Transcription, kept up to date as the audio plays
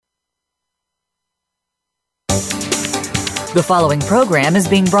The following program is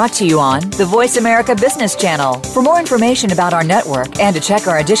being brought to you on the Voice America Business Channel. For more information about our network and to check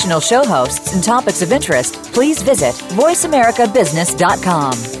our additional show hosts and topics of interest, please visit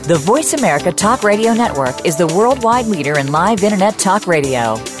voiceamericabusiness.com. The Voice America Talk Radio Network is the worldwide leader in live Internet talk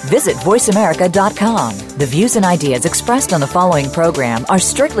radio. Visit voiceamerica.com. The views and ideas expressed on the following program are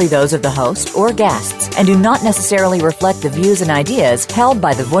strictly those of the host or guests and do not necessarily reflect the views and ideas held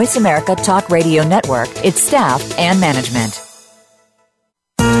by the Voice America Talk Radio Network, its staff, and management.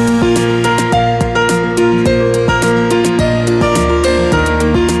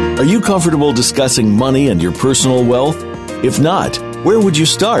 Are you comfortable discussing money and your personal wealth? If not, where would you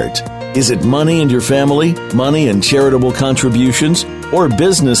start? Is it money and your family, money and charitable contributions, or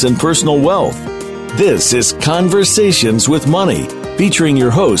business and personal wealth? This is Conversations with Money, featuring your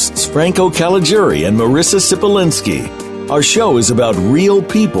hosts Franco Caligiuri and Marissa Sipolinski. Our show is about real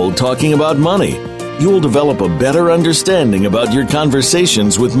people talking about money. You will develop a better understanding about your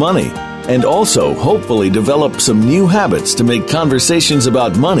conversations with money, and also hopefully develop some new habits to make conversations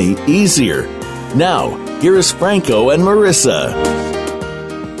about money easier. Now, here is Franco and Marissa.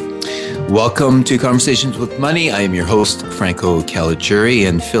 Welcome to Conversations with Money. I am your host, Franco Caligiuri,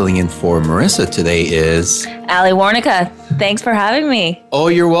 and filling in for Marissa today is... Alli Warnica. Thanks for having me. Oh,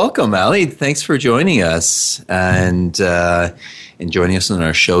 you're welcome, Alli. Thanks for joining us and joining us on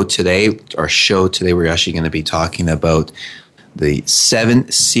our show today. We're actually going to be talking about the 7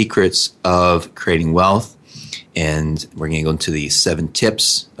 secrets of creating wealth. And we're going to go into the 7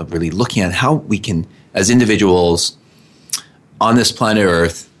 tips of really looking at how we can, as individuals on this planet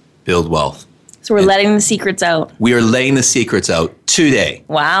Earth, build wealth. So we're letting the secrets out. We are letting the secrets out today.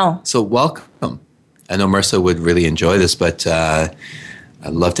 Wow. So welcome. I know Marissa would really enjoy this, but I'd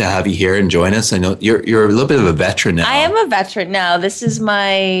love to have you here and join us. I know you're a little bit of a veteran now. I am a veteran now. This is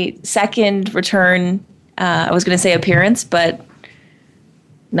my second return. I was going to say appearance, but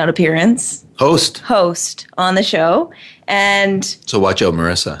not appearance. Host On the show. And so watch out,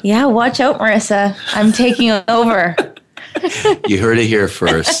 Marissa. Yeah, watch out, Marissa. I'm taking over. You heard it here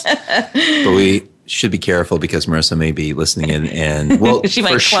first. But we should be careful because Marissa may be listening in and, well, she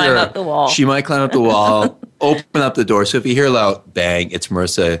might climb up the wall. She might climb up the wall, open up the door. So if you hear a loud bang, it's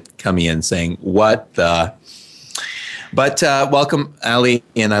Marissa coming in saying, what the... But welcome, Alli,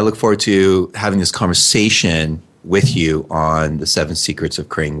 and I look forward to having this conversation with you on the 7 secrets of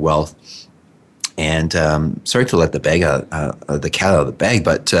creating wealth. And sorry to let the cat out of the bag,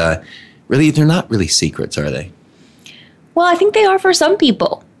 but really, they're not really secrets, are they? Well, I think they are for some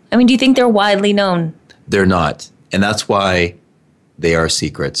people. I mean, do you think they're widely known? They're not, and that's why they are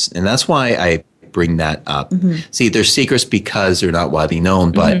secrets, and that's why I bring that up. Mm-hmm. See, they're secrets because they're not widely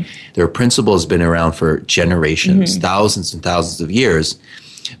known, but their principle has been around for generations, thousands and thousands of years.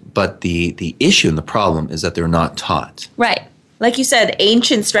 But the issue and the problem is that they're not taught. Right. Like you said,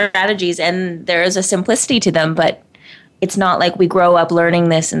 ancient strategies, and there is a simplicity to them, but it's not like we grow up learning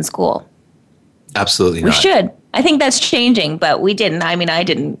this in school. Absolutely not. We should. I think that's changing, but we didn't. I mean, I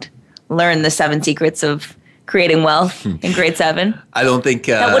didn't learn the 7 secrets of creating wealth in grade 7. I don't think...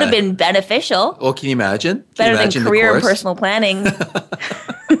 that would have been beneficial. Well, can you imagine? Better than career and personal planning.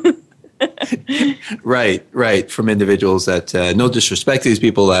 Right. From individuals that, no disrespect to these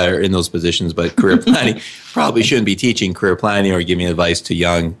people that are in those positions, but career planning probably shouldn't be teaching career planning or giving advice to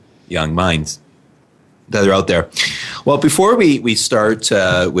young minds that are out there. Well, before we start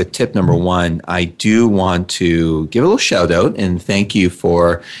with tip number 1, I do want to give a little shout out and thank you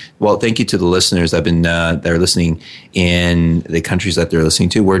to the listeners that are listening in the countries that they're listening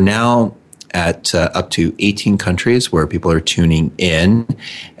to. We're now at up to 18 countries where people are tuning in.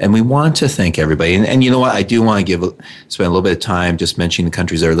 And we want to thank everybody. And you know what? I do want to spend a little bit of time just mentioning the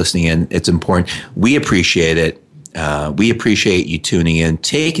countries that are listening in. It's important. We appreciate it. We appreciate you tuning in,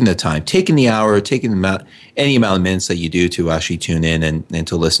 taking the time, taking the hour, taking any amount of minutes that you do to actually tune in and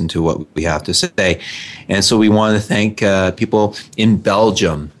to listen to what we have to say. And so we want to thank people in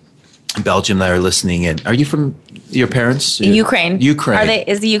Belgium that are listening in. Are you from your parents? Ukraine.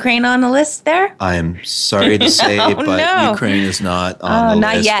 Is the Ukraine on the list there? I am sorry to say, Ukraine is not on the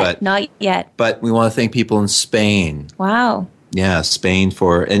list. Not yet. But we want to thank people in Spain. Wow. Yeah, Spain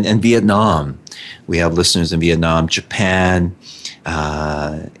and Vietnam. We have listeners in Vietnam, Japan,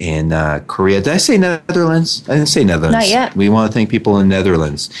 in Korea. Did I say Netherlands? I didn't say Netherlands. Not yet. We want to thank people in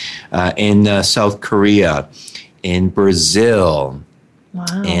Netherlands, in South Korea, in Brazil,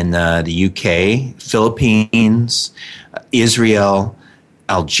 wow. in the UK, Philippines, Israel,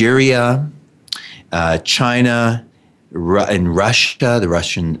 Algeria, China, in Russia, the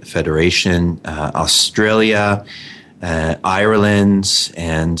Russian Federation, Australia, Ireland,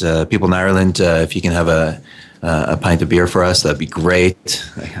 and people in Ireland, if you can have a a pint of beer for us, that'd be great.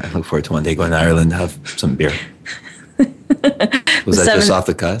 I look forward to one day going to Ireland to have some beer. Was that just off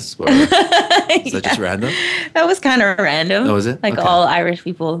the cusp? Or was that just random? That was kind of random. Oh, was it? Like Okay. all Irish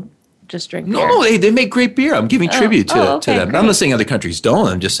people just drink beer. No, they make great beer. I'm giving tribute to them. Great. I'm not saying other countries don't.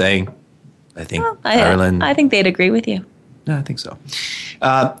 I'm just saying, I think Ireland. I think they'd agree with you. Yeah, I think so.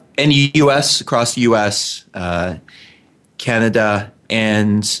 And U.S., across the U.S., Canada,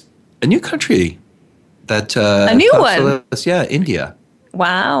 and a new country that a new one. Yeah, India.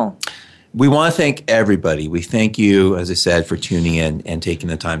 Wow. We want to thank everybody. We thank you, as I said, for tuning in and taking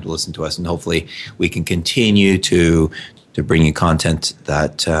the time to listen to us. And hopefully we can continue to bring you content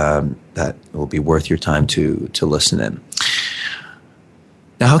that that will be worth your time to listen in.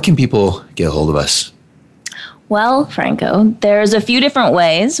 Now, how can people get a hold of us? Well, Franco, there's a few different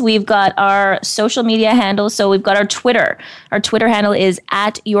ways. We've got our social media handles. So we've got our Twitter. Our Twitter handle is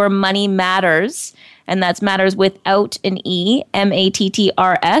 @YourMoneyMatters. And that's matters without an E,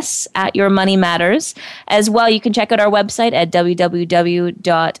 MATTRS, @YourMoneyMatters. As well, you can check out our website at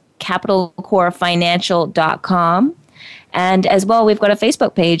www.capitalcorefinancial.com. And as well, we've got a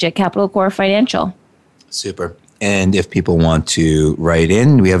Facebook page at Capital Core Financial. Super. And if people want to write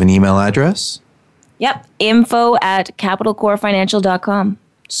in, we have an email address. Yep, info@capitalcorefinancial.com.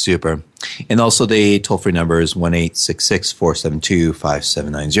 Super. And also the toll-free number is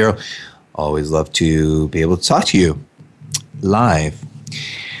 1-866-472-5790. Always love to be able to talk to you live.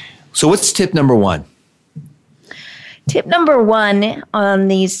 So what's tip number one? Tip number one on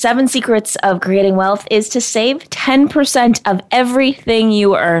the 7 secrets of creating wealth is to save 10% of everything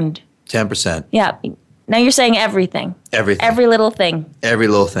you earned. 10%. Yeah. Now you're saying everything. Everything. Every little thing. Every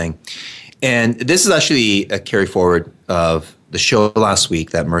little thing. And this is actually a carry forward of the show last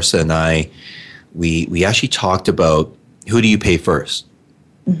week that Marissa and I, we actually talked about who do you pay first?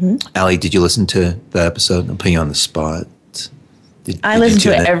 Mm-hmm. Alli, did you listen to the episode? I'm putting you on the spot. I listen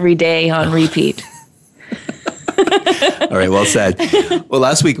to it every day on repeat. All right, well said. Well,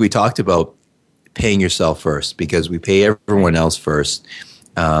 last week we talked about paying yourself first because we pay everyone else first.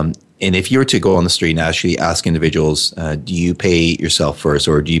 And if you were to go on the street and actually ask individuals, do you pay yourself first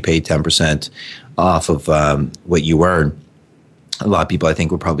or do you pay 10% off of what you earn? A lot of people, I think,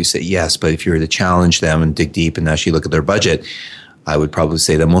 would probably say yes. But if you were to challenge them and dig deep and actually look at their budget, I would probably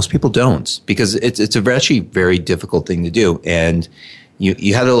say that most people don't because it's actually very difficult thing to do. And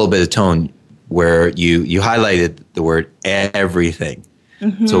you had a little bit of tone where you highlighted the word everything.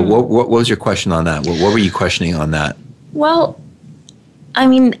 Mm-hmm. So what was your question on that? What were you questioning on that? Well, I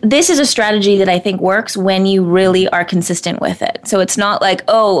mean, this is a strategy that I think works when you really are consistent with it. So it's not like,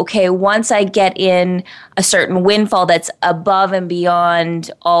 oh, okay, once I get in a certain windfall that's above and beyond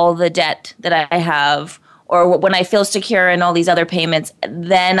all the debt that I have, or when I feel secure in all these other payments,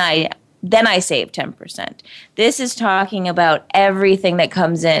 then I save 10%. This is talking about everything that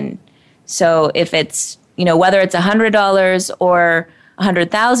comes in. So if it's, whether it's $100 or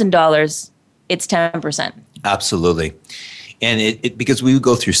 $100,000, it's 10%. Absolutely. And it because we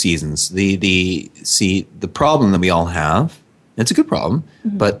go through seasons. The problem that we all have, it's a good problem,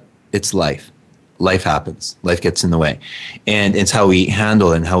 mm-hmm. but it's life. Life happens. Life gets in the way. And it's how we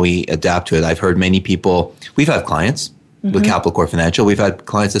handle it and how we adapt to it. I've heard many people, we've had clients mm-hmm. with Capital Core Financial. We've had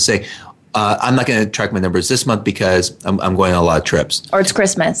clients that say, I'm not going to track my numbers this month because I'm going on a lot of trips. Or it's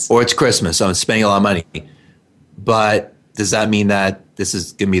Christmas. So I'm spending a lot of money. But does that mean that this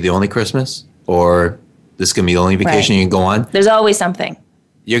is going to be the only Christmas? Or this is going to be the only vacation you can go on? There's always something.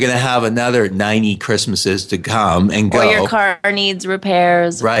 You're going to have another 90 Christmases to come and go. Or your car needs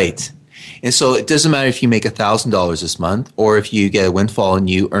repairs. Right. And so it doesn't matter if you make $1,000 this month or if you get a windfall and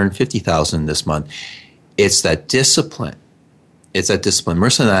you earn $50,000 this month. It's that discipline.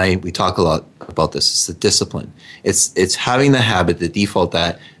 Marissa and I, we talk a lot about this. It's the discipline. It's having the habit, the default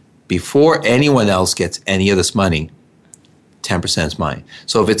that before anyone else gets any of this money, 10% is mine.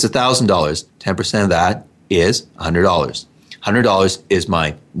 So if it's $1,000, 10% of that is $100. $100 is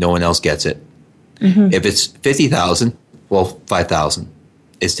mine. No one else gets it. Mm-hmm. If it's $50,000, well, $5,000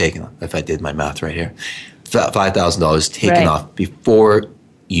 is taken off. If I did my math right here, $5,000 taken off before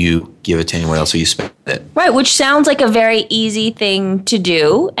you give it to anyone else or you spend it. Right, which sounds like a very easy thing to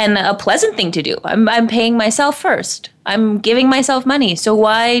do and a pleasant thing to do. I'm paying myself first. I'm giving myself money. So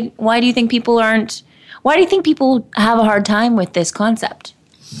why do you think people have a hard time with this concept?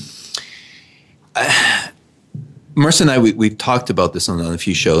 Marissa and I, we've talked about this on a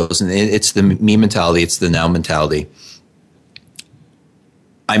few shows, and it's the me mentality, it's the now mentality.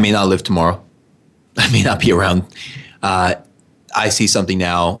 I may not live tomorrow. I may not be around. I see something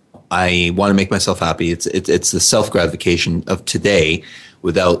now. I want to make myself happy. It's the self-gratification of today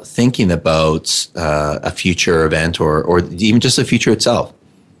without thinking about a future event or even just the future itself.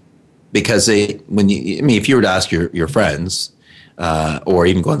 Because if you were to ask your friends, or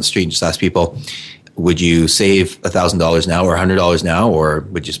even go on the street and just ask people, would you save $1,000 now or $100 now, or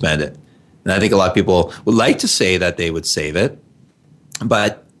would you spend it? And I think a lot of people would like to say that they would save it,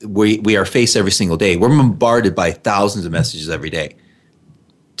 but we are faced every single day. We're bombarded by thousands of messages every day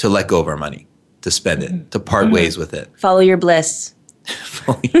to let go of our money, to spend it, to part ways with it. Follow your bliss.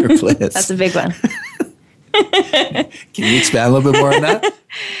 Follow your bliss. That's a big one. Can you expand a little bit more on that?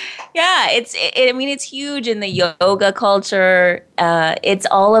 Yeah, it's huge in the yoga culture. It's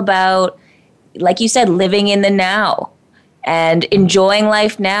all about, like you said, living in the now and enjoying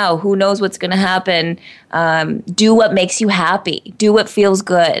life now. Who knows what's going to happen? Do what makes you happy. Do what feels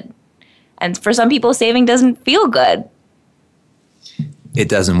good. And for some people, saving doesn't feel good. It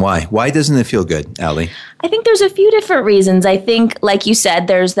doesn't. Why? Why doesn't it feel good, Alli? I think there's a few different reasons. I think, like you said,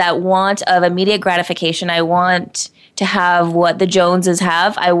 there's that want of immediate gratification. I want to have what the Joneses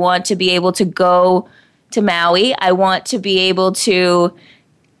have. I want to be able to go to Maui. I want to be able to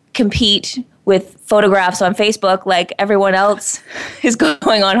compete with photographs on Facebook like everyone else is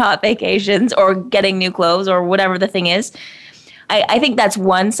going on hot vacations or getting new clothes or whatever the thing is. I think that's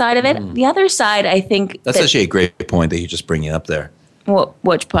one side of it. The other side, I think... That's actually a great point that you're just bringing up there.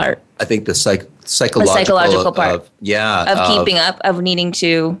 Which part? I think the psychological part. Of keeping up, of needing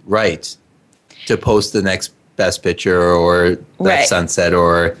to... Right. To post the next best picture or that sunset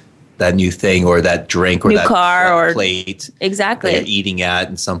or that new thing or that drink or new that car or plate. Exactly. That you're eating at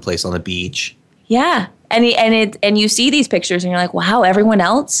in some place on the beach. Yeah. And you see these pictures and you're like, wow, everyone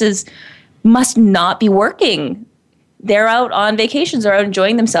else must not be working. They're out on vacations or out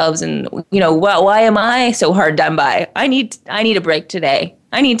enjoying themselves. And, why am I so hard done by? I need a break today.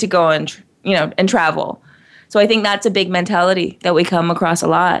 I need to go and travel. So I think that's a big mentality that we come across a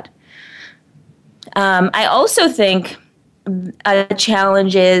lot. I also think a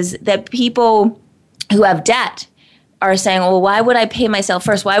challenge is that people who have debt are saying, well, why would I pay myself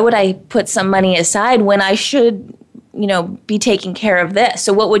first? Why would I put some money aside when I should, be taking care of this?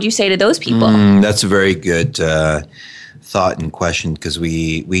 So what would you say to those people? That's a very good thought and question, because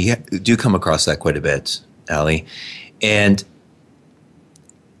we do come across that quite a bit, Alli. And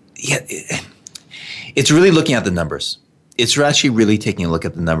yeah, it's really looking at the numbers. It's actually really taking a look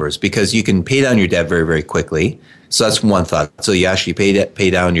at the numbers, because you can pay down your debt very, very quickly. So that's one thought. So you actually pay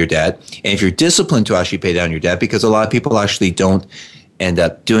down your debt. And if you're disciplined to actually pay down your debt, because a lot of people actually don't end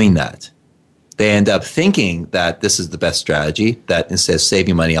up doing that. They end up thinking that this is the best strategy, that instead of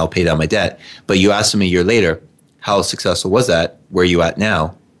saving money, I'll pay down my debt. But you ask them a year later, how successful was that? Where are you at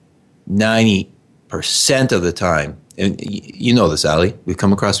now? 90% of the time, and you know this, Alli, we've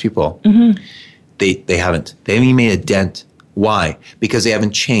come across people, they haven't. They haven't even made a dent. Why? Because they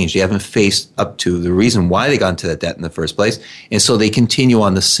haven't changed. They haven't faced up to the reason why they got into that debt in the first place. And so they continue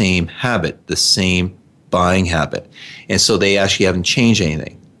on the same habit, the same buying habit. And so they actually haven't changed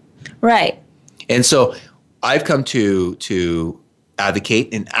anything. Right. And so I've come to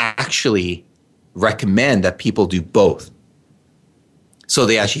advocate and actually recommend that people do both. So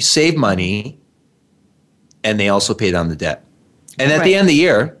they actually save money and they also pay down the debt. And at the end of the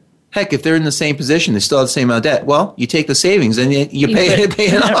year, heck, if they're in the same position, they still have the same amount of debt. Well, you take the savings and you pay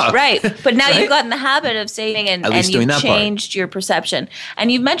it off. Right. But now you've gotten the habit of saving and you've changed your perception. And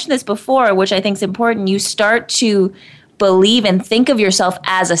you've mentioned this before, which I think is important. You start to believe and think of yourself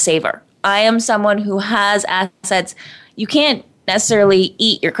as a saver. I am someone who has assets. You can't necessarily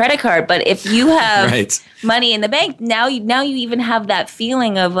eat your credit card, but if you have money in the bank, now you even have that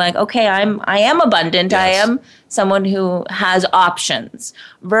feeling of like, okay, I am abundant. Yes. I am someone who has options,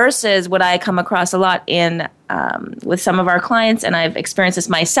 versus what I come across a lot in with some of our clients, and I've experienced this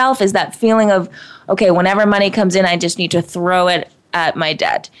myself, is that feeling of, okay, whenever money comes in, I just need to throw it at my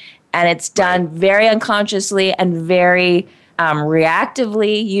debt. And it's done very unconsciously and very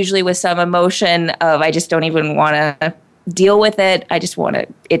reactively, usually with some emotion of, I just don't even want to deal with it. I just want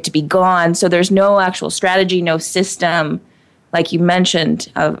it to be gone. So there's no actual strategy, no system, like you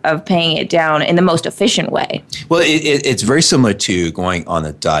mentioned, of paying it down in the most efficient way. Well, it's very similar to going on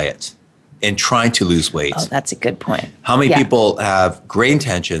a diet and trying to lose weight. Oh, that's a good point. How many people have great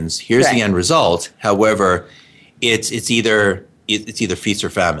intentions? Here's the end result. However, it's either feast or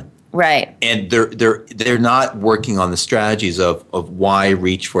famine. Right. And they're not working on the strategies of why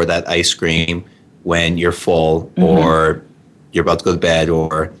reach for that ice cream when you're full, or you're about to go to bed,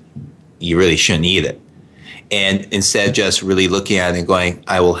 or you really shouldn't eat it. And instead just really looking at it and going,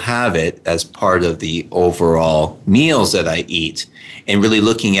 I will have it as part of the overall meals that I eat. And really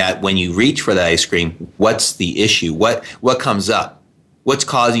looking at, when you reach for the ice cream, what's the issue? What comes up? What's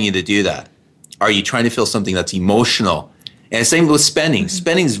causing you to do that? Are you trying to feel something that's emotional? And same with spending.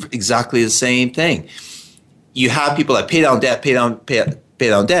 Spending is exactly the same thing. You have people that pay down debt, pay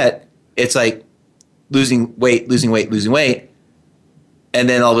down debt. It's like losing weight. And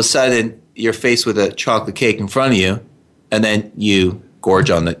then all of a sudden, you're faced with a chocolate cake in front of you, and then you gorge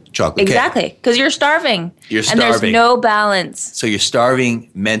on the chocolate cake. Exactly, because you're starving. You're starving. And there's no balance. So you're starving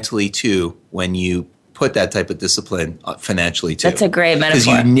mentally, too, when you put that type of discipline financially, too. That's a great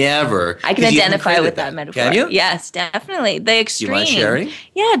metaphor. Because you never... I can identify with that metaphor. Can you? Yes, definitely. The extreme. Do you mind sharing?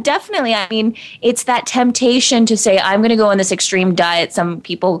 Yeah, definitely. I mean, it's that temptation to say, I'm going to go on this extreme diet. Some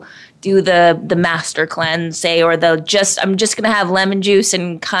people do the master cleanse, say, or I'm just going to have lemon juice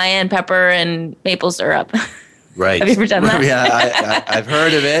and cayenne pepper and maple syrup. Right. Have you ever done that? Yeah, I've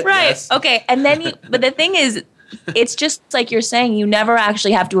heard of it. Right. Yes. Okay. And then, but the thing is, it's just like you're saying, you never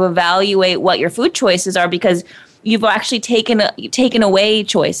actually have to evaluate what your food choices are because you've actually taken away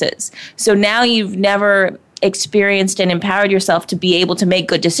choices. So now you've never experienced and empowered yourself to be able to make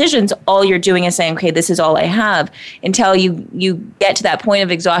good decisions. All you're doing is saying, okay, this is all I have, until you get to that point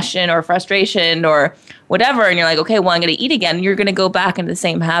of exhaustion or frustration or whatever. And you're like, okay, well, I'm going to eat again. You're going to go back into the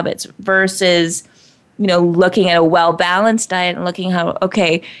same habits versus, looking at a well-balanced diet and looking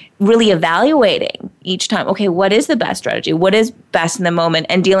really evaluating each time. Okay, what is the best strategy? What is best in the moment?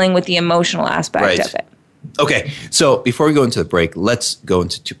 And dealing with the emotional aspect of it. Okay, so before we go into the break, let's go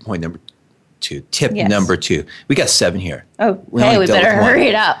into point number 2. Tip number 2. We got 7 here. Oh, we better hurry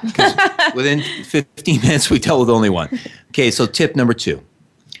it up. Within 15 minutes, we dealt with only 1. Okay, so tip number 2.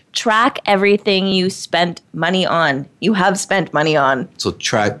 Track everything you spent money on. You have spent money on. So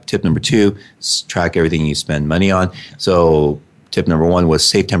tip number 2, track everything you spend money on. So tip number 1 was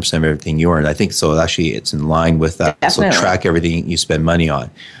save 10% of everything you earn. I think so. Actually, it's in line with that. Definitely. So track everything you spend money on.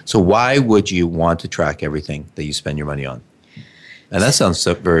 So why would you want to track everything that you spend your money on? And that sounds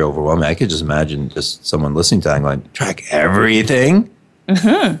very overwhelming. I could just imagine just someone listening to that going, track everything?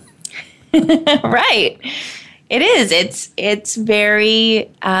 Mm-hmm. Right. It is. It's very,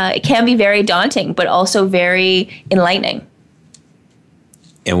 it can be very daunting, but also very enlightening.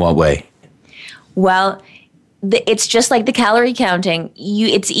 In what way? Well, it's just like the calorie counting.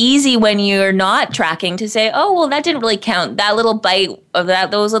 It's easy when you're not tracking to say, oh, well, that didn't really count. That little bite of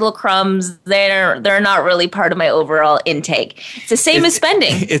those little crumbs, they're not really part of my overall intake. It's the same as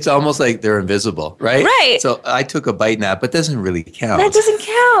spending. It's almost like they're invisible, right? Right. So I took a bite in that, but it doesn't really count. That doesn't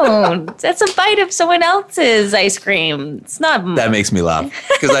count. That's a bite of someone else's ice cream. It's not. That makes me laugh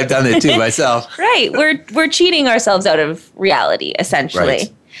because I've done it too myself. Right. We're cheating ourselves out of reality, essentially.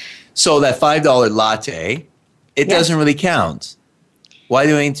 Right. So that $5 latte, it doesn't really count. Why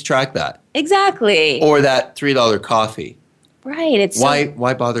do I need to track that? Exactly. Or that $3 coffee. Right. It's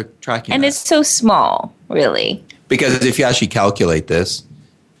why bother tracking and that? It's so small, really. Because if you actually calculate this,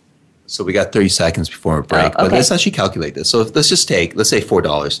 so we got 30 seconds before a break, but let's actually calculate this. So let's say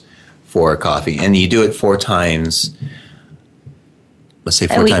 $4 for a coffee, and you do it 4 times, let's say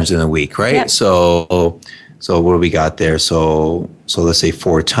 4 times in a week, right? Yep. So what do we got there? So let's say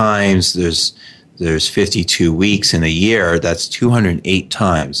 4 times, there's 52 weeks in a year. That's 208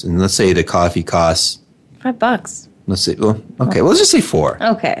 times. And let's say the coffee costs $5. Let's say, let's just say 4.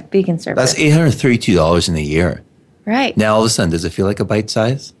 Okay, be conservative. That's $832 in a year. Right. Now, all of a sudden, does it feel like a bite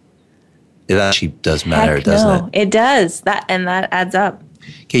size? It actually does matter, doesn't it? It does. That adds up.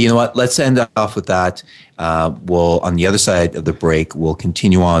 Okay, you know what? Let's end off with that. We'll, on the other side of the break, we'll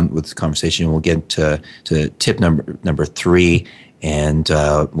continue on with the conversation. We'll get to tip number 3. And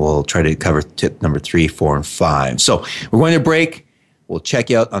we'll try to cover tip number 3, 4, and 5. So we're going to break. We'll check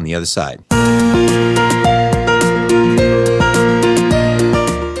you out on the other side.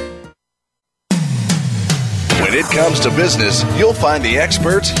 When it comes to business, you'll find the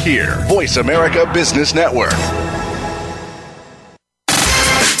experts here. Voice America Business Network.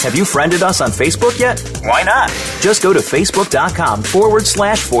 Have you friended us on Facebook yet? Why not? Just go to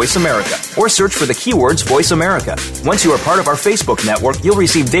facebook.com/Voice America or search for the keywords Voice America. Once you are part of our Facebook network, you'll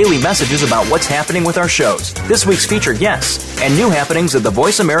receive daily messages about what's happening with our shows, this week's featured guests, and new happenings of the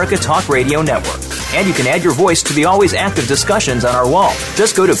Voice America Talk Radio Network. And you can add your voice to the always active discussions on our wall.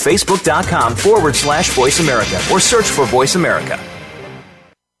 Just go to facebook.com/Voice America or search for Voice America.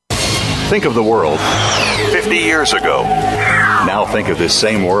 Think of the world 50 years ago. Now think of this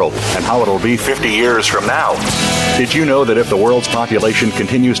same world and how it'll be 50 years from now. Did you know that if the world's population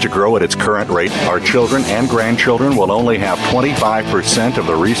continues to grow at its current rate, our children and grandchildren will only have 25% of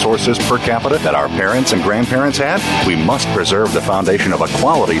the resources per capita that our parents and grandparents had? We must preserve the foundation of a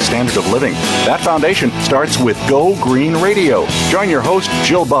quality standard of living. That foundation starts with Go Green Radio. Join your host,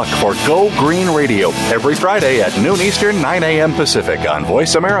 Jill Buck, for Go Green Radio every Friday at noon Eastern, 9 a.m. Pacific on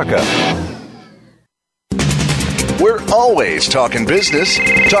Voice America. We're always talking business.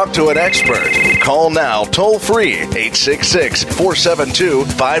 Talk to an expert. Call now toll free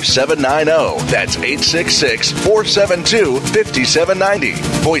 866-472-5790. That's 866-472-5790.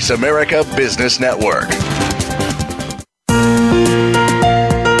 Voice America Business Network.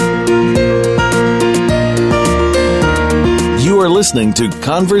 You are listening to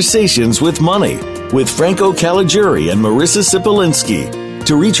Conversations with Money with Franco Caligiuri and Marissa Sipolinski.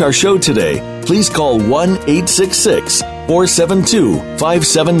 To reach our show today, please call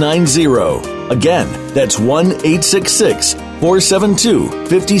 1-866-472-5790. Again, that's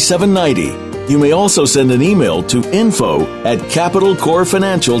 1-866-472-5790. You may also send an email to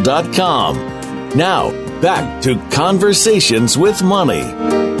info@capitalcorefinancial.com. Now, back to Conversations with Money.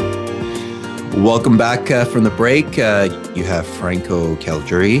 Welcome back from the break. You have Franco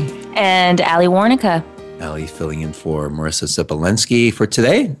Caligiuri And Alli Warnica. Alli filling in for Marissa Sipolinski for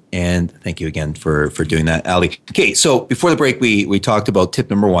today. And thank you again for doing that, Alli. Okay, so before the break, we talked about tip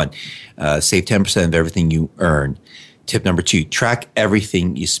number 1, save 10% of everything you earn. Tip number 2, track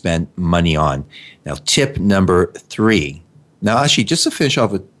everything you spend money on. Now, tip number 3. Now, actually, just to finish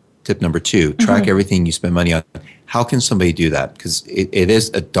off with tip number 2, track everything you spend money on. How can somebody do that? Because it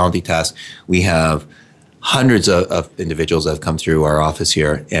is a daunting task. We have hundreds of individuals that have come through our office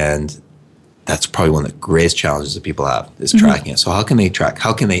here, and that's probably one of the greatest challenges that people have is tracking it. So how can they track?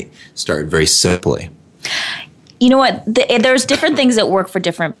 How can they start very simply? You know what? There's different things that work for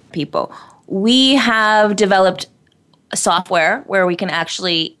different people. We have developed a software where we can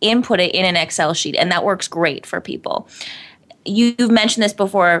actually input it in an Excel sheet, and that works great for people. You've mentioned this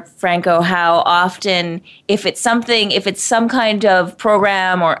before, Franco, how often if it's some kind of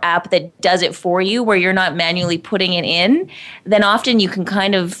program or app that does it for you where you're not manually putting it in, then often you can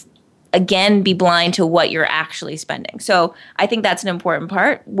kind of again, be blind to what you're actually spending. So I think that's an important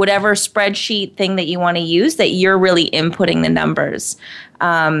part. Whatever spreadsheet thing that you want to use, that you're really inputting the numbers.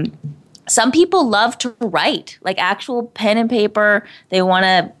 Some people love to write, like actual pen and paper. They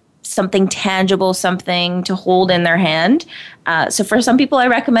want something tangible, something to hold in their hand. So for some people, I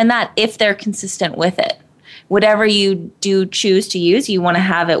recommend that if they're consistent with it. Whatever you do choose to use, you want to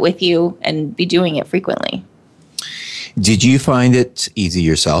have it with you and be doing it frequently. Did you find it easy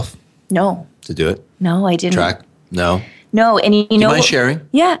yourself? No. To do it? No, I didn't. Track? No. No, and you know. Do you mind sharing?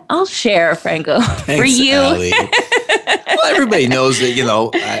 Yeah, I'll share, Franco. Thanks, for you. Alli. Well, everybody knows that,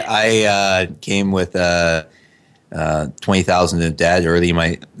 I came with $20,000 in debt in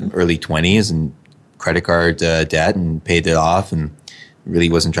my early 20s and credit card debt and paid it off and really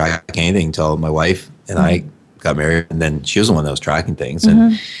wasn't tracking anything until my wife and I got married, and then she was the one that was tracking things.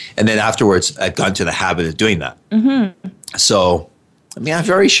 And then afterwards, I'd gotten to the habit of doing that. So, I've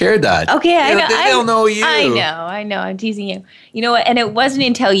already shared that. Okay, I know. They don't know you. I know. I'm teasing you. You know what? And it wasn't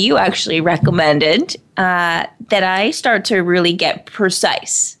until you actually recommended that I start to really get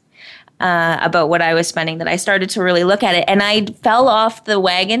precise about what I was spending, that I started to really look at it. And I fell off the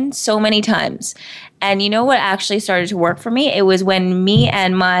wagon so many times. And you know what actually started to work for me? It was when me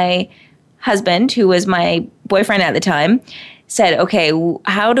and my husband, who was my boyfriend at the time, said, okay,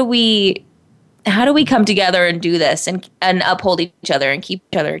 how do we come together and do this and uphold each other and keep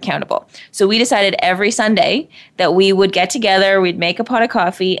each other accountable? So we decided every Sunday that we would get together, we'd make a pot of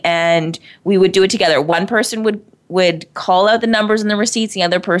coffee, and we would do it together. One person would call out the numbers and the receipts, the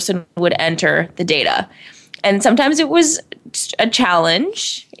other person would enter the data. And sometimes it was a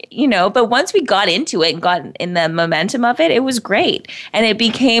challenge, but once we got into it and got in the momentum of it, it was great. And it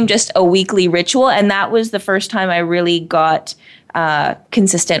became just a weekly ritual. And that was the first time I really got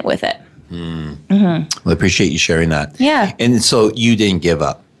consistent with it. Well, I appreciate you sharing that. Yeah. And so you didn't give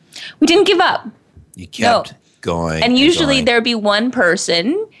up. We didn't give up. You kept going. And usually there'd be one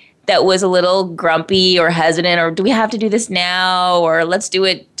person that was a little grumpy or hesitant, or do we have to do this now, or let's do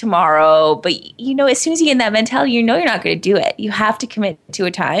it tomorrow. But, as soon as you get in that mentality, you're not going to do it. You have to commit to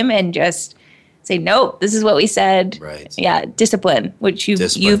a time and just say, nope, this is what we said. Right. Yeah, discipline, which you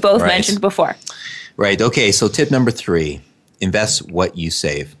both mentioned before. Right. Okay, so tip number 3, invest what you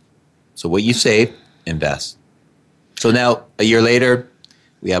save. So what you save, invest. So now, a year later,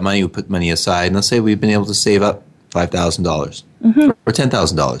 we have money, we put money aside, and let's say we've been able to save up $5,000 or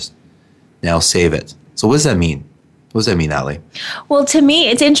 $10,000. Now save it. So what does that mean? What does that mean, Alli? Well, to me,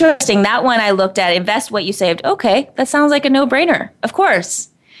 it's interesting. That one I looked at, invest what you saved. Okay, that sounds like a no-brainer. Of course.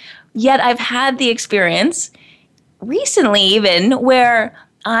 Yet I've had the experience recently even where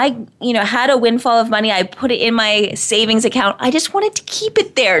I, had a windfall of money. I put it in my savings account. I just wanted to keep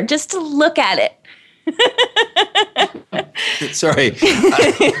it there just to look at it. Sorry.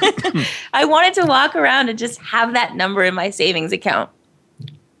 I wanted to walk around and just have that number in my savings account.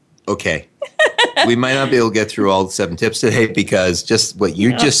 Okay. We might not be able to get through all 7 tips today because just what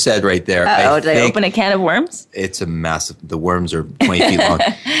you just said right there. Did I open a can of worms? It's a massive, the worms are 20 feet long.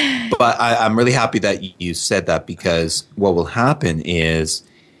 But I'm really happy that you said that because what will happen is,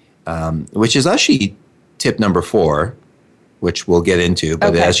 which is actually tip number 4, which we'll get into,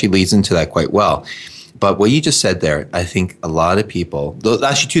 but it actually leads into that quite well. But what you just said there, I think a lot of people,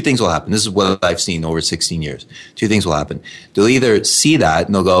 actually 2 things will happen. This is what I've seen over 16 years. 2 things will happen. They'll either see that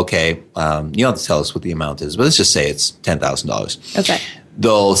and they'll go, okay, you don't have to tell us what the amount is, but let's just say it's $10,000. Okay.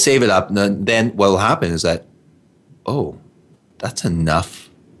 They'll save it up. And then what will happen is that, oh, that's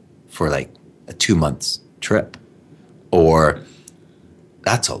enough for like a 2 months trip. Or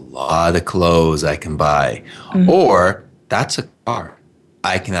that's a lot of clothes I can buy. Mm-hmm. Or that's a car.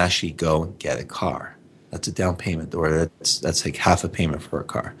 I can actually go and get a car. That's a down payment, or that's like half a payment for a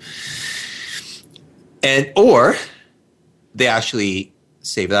car. Or they actually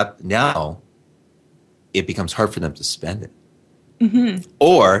save it up. Now it becomes hard for them to spend it, mm-hmm.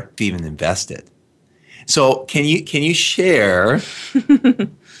 or to even invest it. So can you share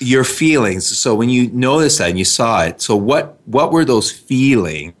your feelings? So when you noticed that and you saw it, so what were those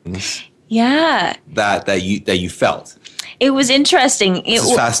feelings? Yeah, that you felt. It was interesting. This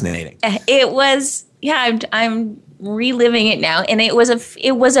is fascinating. It was. Yeah, I'm reliving it now, and it was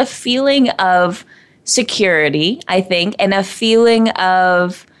a feeling of security, I think, and a feeling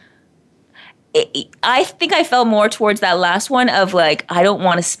of. I think I fell more towards that last one of like I don't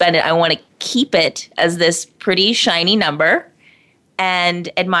want to spend it. I want to keep it as this pretty shiny number, and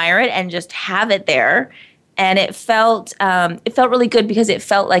admire it, and just have it there. And it felt really good because it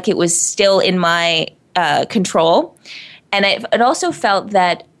felt like it was still in my control, and it also felt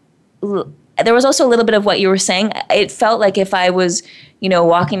that. There was also a little bit of what you were saying. It felt like if I was,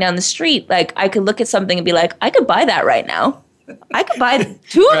 walking down the street, like I could look at something and be like, I could buy that right now. I could buy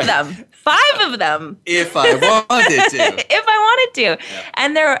 2 of them, 5 of them. If I wanted to. If I wanted to.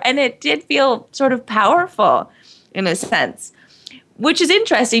 Yeah. And it did feel sort of powerful in a sense, which is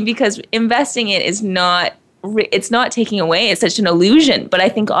interesting because investing it is it's not taking away. It's such an illusion. But I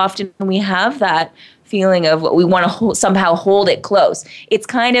think often we have that feeling of we want to somehow hold it close. It's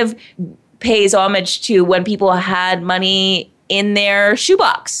kind of pays homage to when people had money in their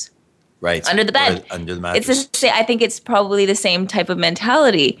shoebox, right, under the bed, under the mattress. I think it's probably the same type of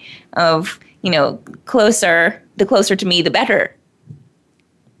mentality of the closer to me, the better.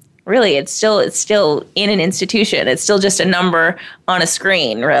 Really, it's still in an institution. It's still just a number on a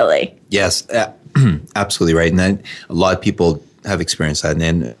screen. Really, yes, absolutely right. And a lot of people have experienced that,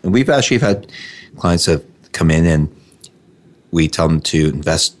 and we've actually had clients have come in and we tell them to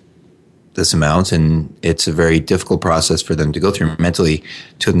invest this amount, and it's a very difficult process for them to go through mentally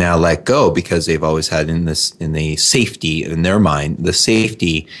to now let go because they've always had in the safety in their mind, the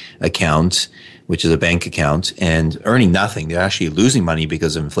safety account, which is a bank account, and earning nothing. They're actually losing money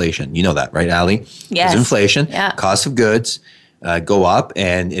because of inflation. You know that, right, Alli? Yes. Because inflation, yeah. Cost of goods go up,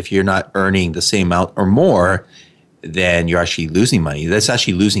 and if you're not earning the same amount or more, then you're actually losing money. That's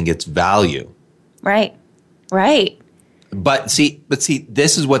actually losing its value. Right. But see,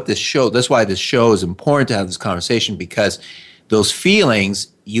 this is what this show. That's why this show is important to have this conversation because those feelings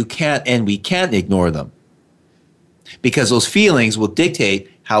we can't ignore them because those feelings will dictate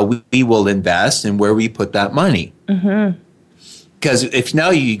how we will invest and where we put that money. Mm-hmm. Because if now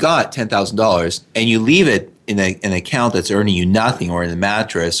you got $10,000 and you leave it in an account that's earning you nothing, or in a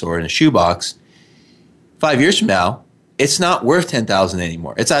mattress, or in a shoebox, 5 years from now, it's not worth $10,000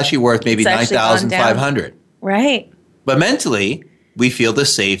 anymore. It's actually worth maybe $9,500. Right. But mentally, we feel the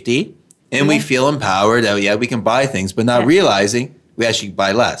safety and we feel empowered that, we can buy things, but not realizing we actually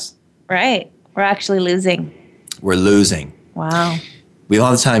buy less. Right. We're actually losing. We're losing. Wow. We don't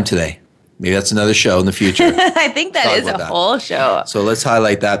have the time today. Maybe that's another show in the future. I think that is a whole show. So let's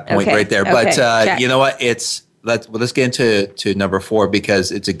highlight that point right there. But you know what? Let's get into number 4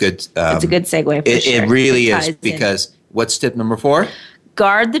 because it's a good it's a good segue. It really is because what's tip number 4?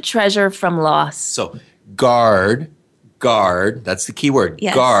 Guard the treasure from loss. So guard, that's the key word.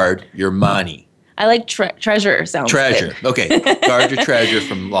 Yes. Guard your money. I like treasure sounds Treasure. good. Okay. Guard your treasure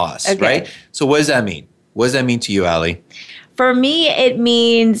from loss, right? So what does that mean? What does that mean to you, Alli? For me, it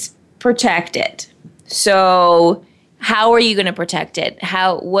means protect it. So how are you going to protect it?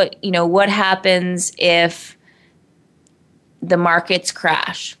 What happens if the markets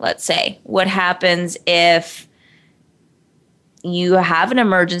crash, let's say? What happens if you have an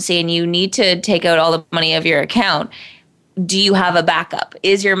emergency and you need to take out all the money of your account? Do you have a backup?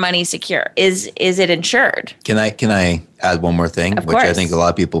 Is your money secure? Is it insured? Can I add one more thing, Of which course. I think a lot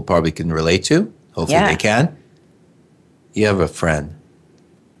of people probably can relate to? Hopefully Yeah. they can. You have a friend,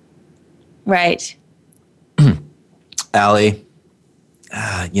 Right. Allie.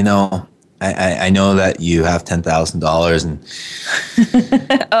 I know that you have $10,000 and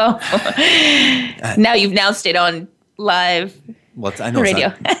Now you've now stayed on live I know it's radio.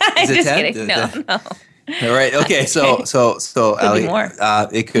 not- is it Just 10? kidding. No. All right. Okay. So Allie, more.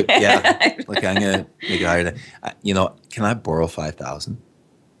 It could. Yeah. Okay. I'm gonna make it higher. Can I borrow 5,000?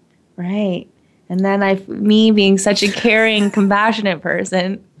 Right. And then me being such a caring, compassionate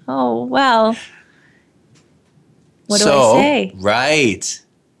person. Oh, well. What do I say? Right.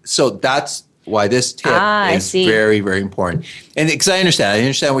 So that's why this tip I is see. very, very important. And because I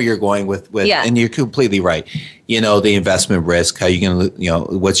understand where you're going with Yeah. and you're completely right. The investment risk, how you going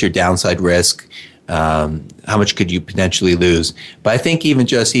to, what's your downside risk? How much could you potentially lose? But I think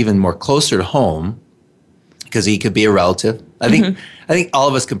even more closer to home, because he could be a relative. I think all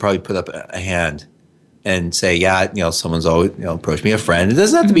of us can probably put up a hand and say, yeah, someone's always approached me, a friend. It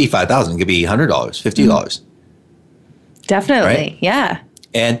doesn't have to be 5,000. It could be $100, $50. Definitely. Right? Yeah.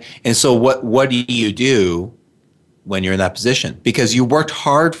 And so what do you do when you're in that position? Because you worked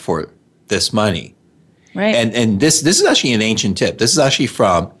hard for this money. Right. And this is actually an ancient tip. This is actually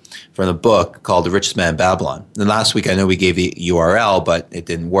from a book called The Richest Man in Babylon. And last week I know we gave the URL, but it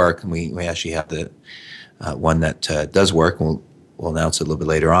didn't work. And we actually have the one that does work. And we'll announce it a little bit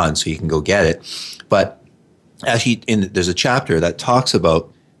later on so you can go get it. But actually there's a chapter that talks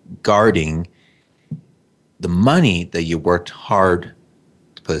about guarding the money that you worked hard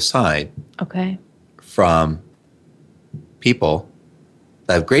to put aside Okay. from people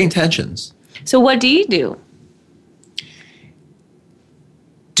that have great intentions. So what do you do?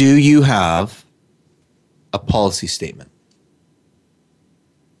 Do you have a policy statement?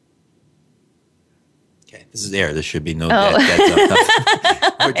 Okay, this is air. There should be no dead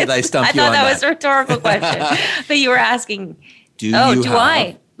stuff. Or did I stump I you on thought that was a rhetorical question that you were asking. Do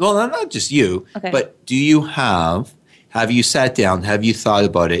I? Well, not just you, Okay. but do you have you sat down, have you thought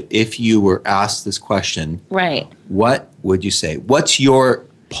about it? If you were asked this question, Right. what would you say? What's your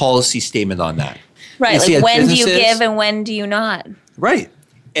policy statement on that? Right. You see, Like as when do you businesses- give and when do you not? Right.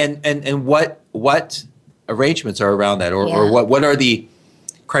 And what arrangements are around that or Yeah. what are the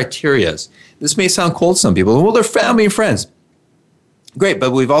criterias? This may sound cold to some people. Well, they're family and friends. Great,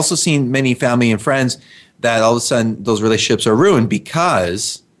 but we've also seen many family and friends that all of a sudden those relationships are ruined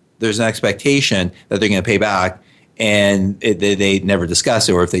because there's an expectation that they're going to pay back and they never discuss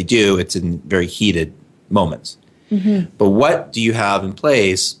it, or if they do, it's in very heated moments. Mm-hmm. But what do you have in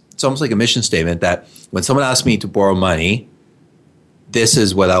place? It's almost like a mission statement that when someone asks me to borrow money, this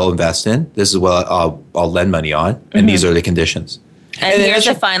is what I'll invest in. This is what I'll lend money on, and these are the conditions. And here's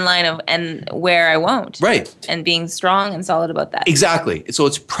a fine line of and where I won't. Right. And being strong and solid about that. Exactly. So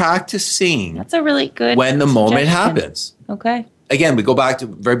it's practicing That's a really good when the moment suggestion. happens. Okay. Again, we go back to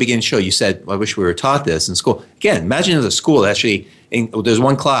the very beginning of the show. You said, I wish we were taught this in school. Again, imagine if the school actually, there's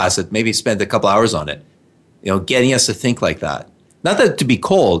one class that maybe spent a couple hours on it, getting us to think like that. Not that to be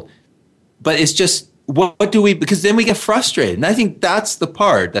cold, but it's just, what do we, because then we get frustrated. And I think that's the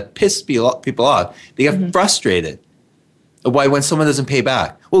part that pisses people off. They get frustrated. Why when someone doesn't pay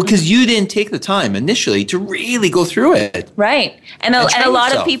back? Well, because you didn't take the time initially to really go through it. Right. And a train lot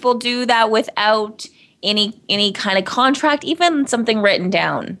yourself. of people do that without any kind of contract, even something written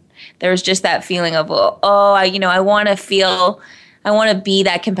down. There's just that feeling of, I want to be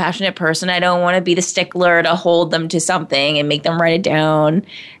that compassionate person. I don't want to be the stickler to hold them to something and make them write it down.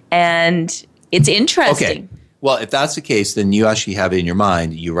 And it's interesting. Okay. Well, if that's the case, then you actually have it in your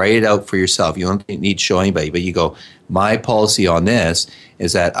mind. You write it out for yourself. You don't need to show anybody, but you go, my policy on this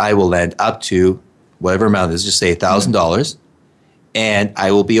is that I will lend up to whatever amount it is, just say $1,000, and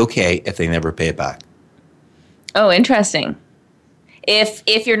I will be okay if they never pay it back. Oh, interesting.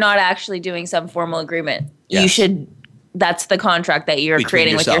 If you're not actually doing some formal agreement, you Yes. should. That's the contract that you're Between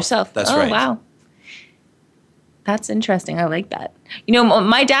creating with yourself. yourself. That's oh, right. Wow. That's interesting. I like that.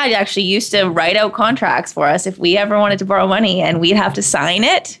 My dad actually used to write out contracts for us if we ever wanted to borrow money, and we'd have to sign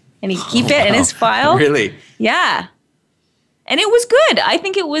it, and he'd keep it in his file. Really? Yeah. And it was good. I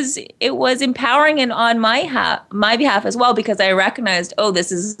think it was empowering and on my behalf as well, because I recognized,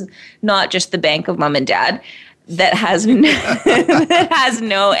 this is not just the bank of mom and dad. that has that has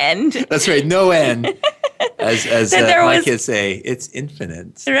no end. That's right, no end. As my kids say, it's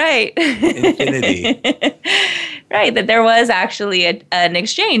infinite. Right. Infinity. Right, that there was actually an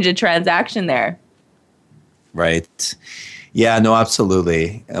exchange, a transaction there. Right. Yeah, no,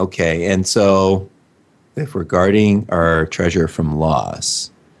 absolutely. Okay, and so if we're guarding our treasure from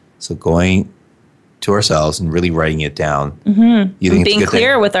loss, so going to ourselves and really writing it down. Mm-hmm. You think being it's a good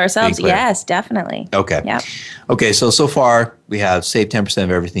clear thing? with ourselves. Being clear. Yes, definitely. Okay. Yeah. Okay, so far we have saved 10%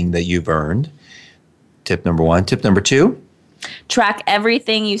 of everything that you've earned. Tip number 1. Tip number 2. Track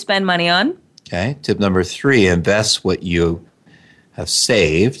everything you spend money on. Okay. Tip number 3, invest what you have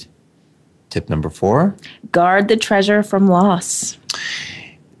saved. Tip number 4. Guard the treasure from loss.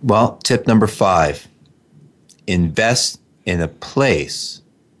 Well, tip number 5, invest in a place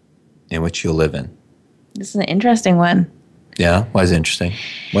in which you'll live in. This is an interesting one. Yeah? Why is it interesting?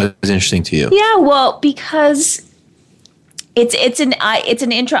 What is interesting to you? Yeah, well, because it's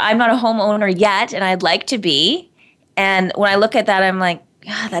an intro. I'm not a homeowner yet, and I'd like to be. And when I look at that, I'm like,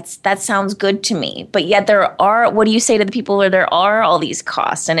 yeah, that sounds good to me. But yet what do you say to the people where there are all these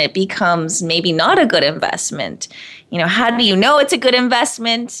costs and it becomes maybe not a good investment? How do you know it's a good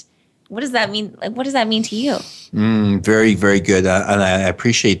investment? What does that mean? Like, what does that mean to you? Very, very good. And I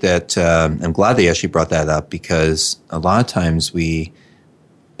appreciate that. I'm glad they actually brought that up because a lot of times we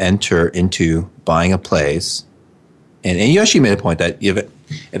enter into buying a place and you actually made a point that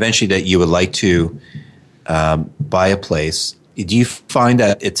eventually that you would like to buy a place. Do you find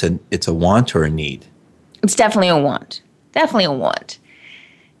that it's a want or a need? It's definitely a want. Definitely a want.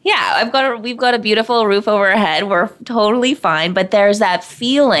 Yeah, we've got a beautiful roof over our head. We're totally fine, but there's that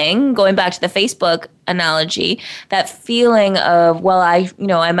feeling, going back to the Facebook analogy, that feeling of, well,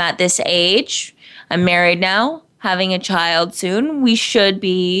 I'm at this age, I'm married now, having a child soon, we should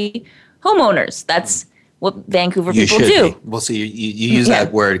be homeowners. That's what Vancouver people do. Be. Well, see, you use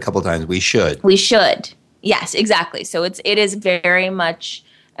that word a couple of times. We should. We should. Yes, exactly. So it is very much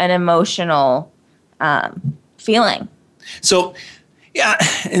an emotional feeling. So, yeah,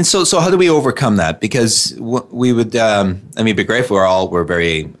 and so how do we overcome that? Because we would, it'd be great if we're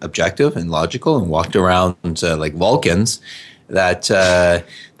very objective and logical and walked around like Vulcans that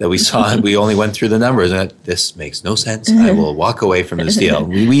we saw. We only went through the numbers and this makes no sense. I will walk away from this deal.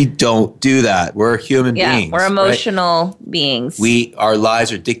 We don't do that. We're human beings. Yeah, we're emotional beings. Our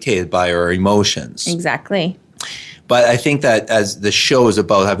lives are dictated by our emotions. Exactly. But I think that as the show is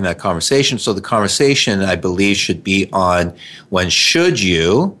about having that conversation, so the conversation, I believe, should be on when should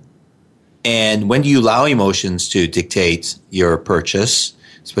you and when do you allow emotions to dictate your purchase,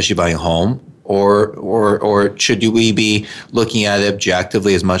 especially buying a home, or should we be looking at it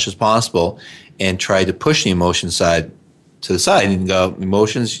objectively as much as possible and try to push the emotion side to the side and go,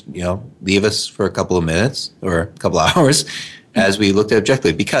 emotions, leave us for a couple of minutes or a couple of hours as we looked at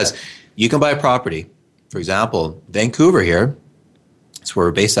objectively. Because you can buy a property. For example, Vancouver here, that's where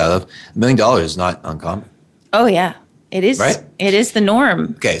we're based out of, $1 million is not uncommon. Oh, yeah. It is. Right? It is the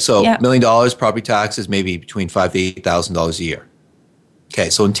norm. Okay, so $1 million, property taxes, maybe between $5,000 to $8,000 a year. Okay,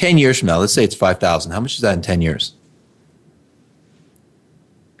 so in 10 years from now, let's say it's $5,000. How much is that in 10 years?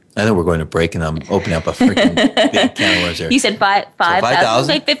 I know we're going to break and I'm opening up a freaking big can of worms here. You said 5,000?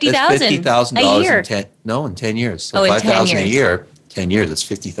 Like 50,000 $50,000 a year. in 10 years. So in 5,000 a 10 years. year, 10 years, that's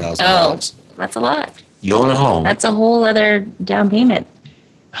 $50,000. Oh, that's a lot. You own a home. That's a whole other down payment.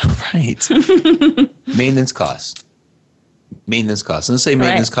 Right. Maintenance costs. And let's say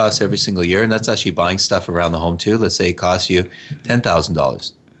maintenance costs every single year, and that's actually buying stuff around the home too. Let's say it costs you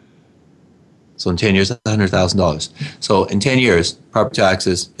 $10,000. So in 10 years, that's $100,000. So in 10 years, property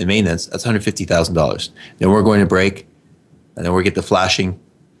taxes and maintenance, that's $150,000. Then we're going to break, and then we'll get the flashing.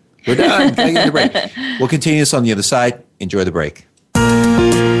 We're done. Can I get the break? We'll continue this on the other side. Enjoy the break.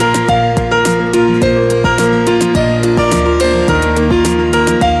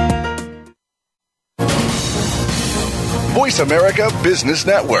 Voice America Business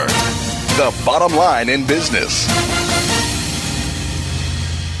Network, the bottom line in business.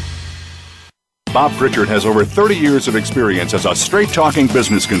 Bob Pritchard has over 30 years of experience as a straight-talking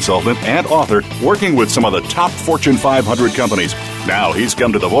business consultant and author working with some of the top Fortune 500 companies. Now he's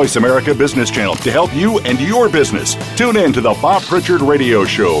come to the Voice America Business Channel to help you and your business. Tune in to the Bob Pritchard Radio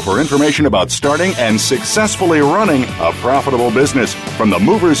Show for information about starting and successfully running a profitable business. From the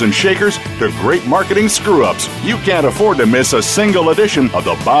movers and shakers to great marketing screw-ups, you can't afford to miss a single edition of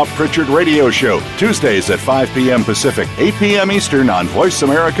the Bob Pritchard Radio Show. Tuesdays at 5 p.m. Pacific, 8 p.m. Eastern on Voice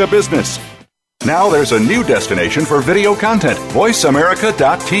America Business. Now there's a new destination for video content,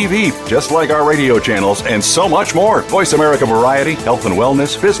 voiceamerica.tv. Just like our radio channels and so much more. Voice America Variety, Health and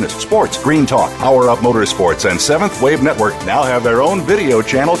Wellness, Business, Sports, Green Talk, Power Up Motorsports, and Seventh Wave Network now have their own video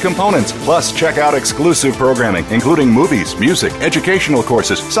channel components. Plus, check out exclusive programming, including movies, music, educational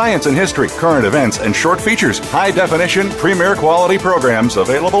courses, science and history, current events, and short features. High-definition, premier quality programs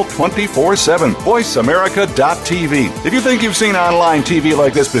available 24/7. VoiceAmerica.tv. If you think you've seen online TV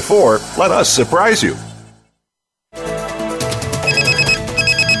like this before, let us surprise you.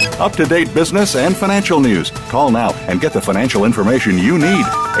 Up-to-date business and financial news. Call now and get the financial information you need.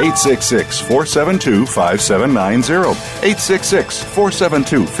 866-472-5790.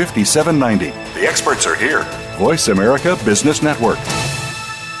 866-472-5790. The experts are here. Voice America Business Network.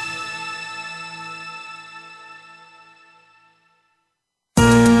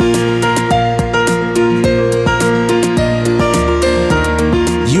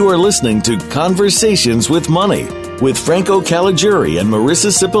 You are listening to Conversations with Money with Franco Caligiuri and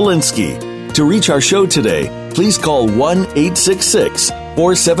Marissa Sipolinski. To reach our show today, please call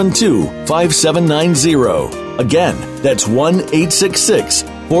 1-866-472-5790. Again, that's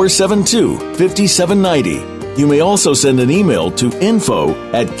 1-866-472-5790. You may also send an email to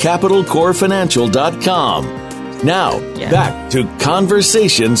info@capitalcorefinancial.com. Now, back to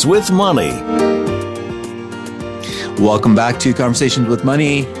Conversations with Money. Welcome back to Conversations with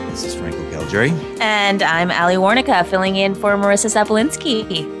Money. This is Franco Caligiuri. And I'm Alli Warnica, filling in for Marissa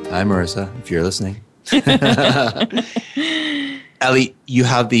Sapolinski. Hi, Marissa, if you're listening. Alli, you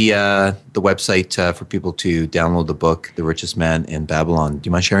have the website for people to download the book, The Richest Man in Babylon. Do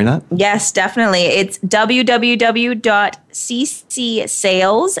you mind sharing that? Yes, definitely. It's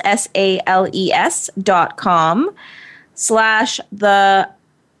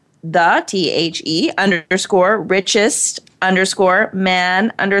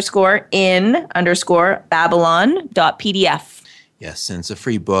Yes, and it's a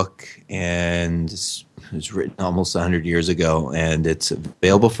free book, and it's written almost 100 years ago, and it's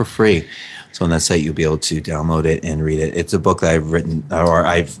available for free. So on that site, you'll be able to download it and read it. It's a book that I've written, or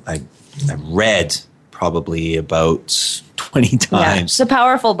I've read probably about 20 times. Yeah, it's a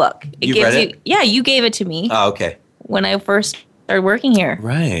powerful book. You read it? Yeah, you gave it to me. Oh, okay. When I first started working here.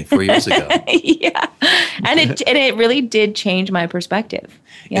 Right, 4 years ago. Yeah, and it really did change my perspective.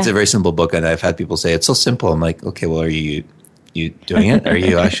 Yeah. It's a very simple book, and I've had people say it's so simple. I'm like, okay, well, are you doing it? Are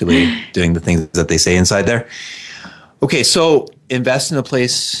you actually doing the things that they say inside there? Okay, so invest in a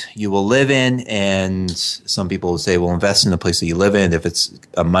place you will live in, and some people will say, well, invest in the place that you live in if it's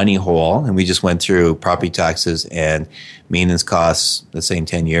a money hole. And we just went through property taxes and maintenance costs, let's say in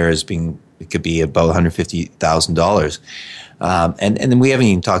 10 years, it could be about $150,000. And then we haven't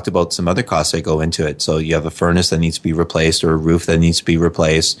even talked about some other costs that go into it. So you have a furnace that needs to be replaced, or a roof that needs to be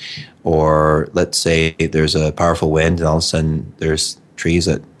replaced, or let's say there's a powerful wind and all of a sudden there's trees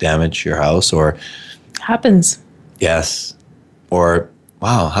that damage your house, or happens. Yes. Or,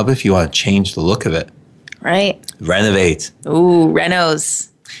 wow, how about if you want to change the look of it? Right. Renovate. Ooh, renos.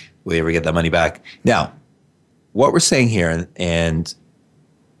 Will you ever get that money back? Now, what we're saying here, and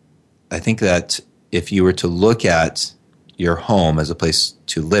I think that if you were to look at your home as a place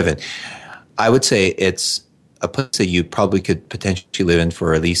to live in, I would say it's a place that you probably could potentially live in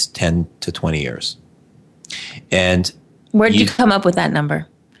for at least 10 to 20 years. And where did you come up with that number?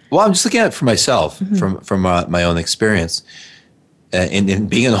 Well, I'm just looking at it for myself, from my own experience in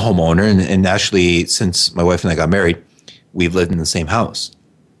being a homeowner. And actually, since my wife and I got married, we've lived in the same house.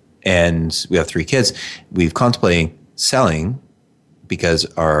 And we have 3 kids. We've contemplating selling because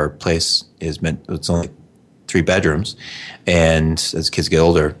our place it's only 3 bedrooms. And as kids get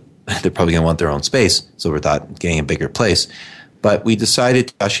older, they're probably going to want their own space. So we're thought getting a bigger place. But we decided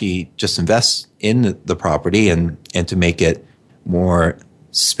to actually just invest in the property and to make it more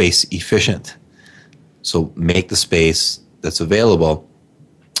space efficient. So make the space that's available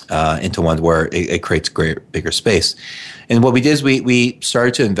into one where it creates bigger space. And what we did is we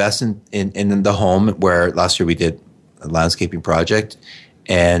started to invest in the home, where last year we did a landscaping project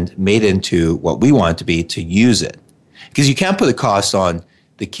and made it into what we want to be, to use it. Because you can't put a cost on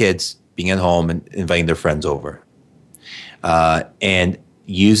the kids being at home and inviting their friends over. And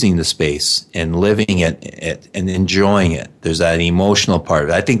using the space and living it and enjoying it. There's that emotional part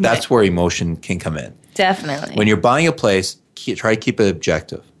of it. I think that's where emotion can come in. Definitely. When you're buying a place, try to keep it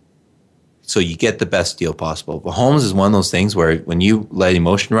objective so you get the best deal possible. But homes is one of those things where when you let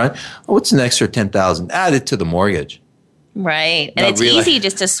emotion run, what's an extra $10,000? Add it to the mortgage. Right. And it's easy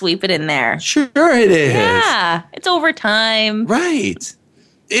just to sweep it in there. Sure it is. Yeah. It's over time. Right.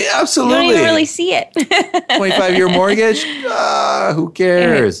 Absolutely. You don't even really see it. 25-year mortgage? Who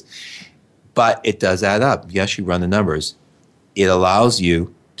cares? But it does add up. Yes, you run the numbers. It allows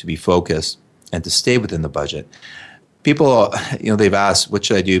you to be focused and to stay within the budget. People, they've asked, what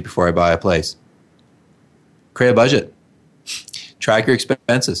should I do before I buy a place? Create a budget. Track your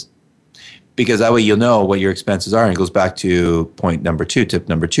expenses. Because that way you'll know what your expenses are. And it goes back to point number 2, tip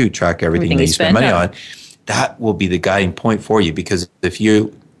number 2, track everything that you spend money on. That will be the guiding point for you, because if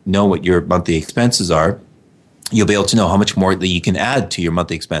you know what your monthly expenses are, you'll be able to know how much more that you can add to your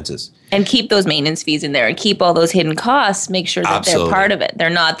monthly expenses. And keep those maintenance fees in there and keep all those hidden costs. Make sure that they're part of it. They're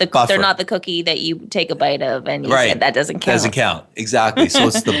not the cookie that you take a bite of and you say that doesn't count. Doesn't count. Exactly. So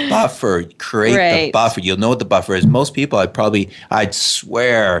it's the buffer. Create the buffer. You'll know what the buffer is. Most people, I'd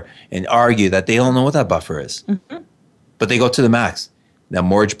swear and argue that they don't know what that buffer is. Mm-hmm. But they go to the max. Now,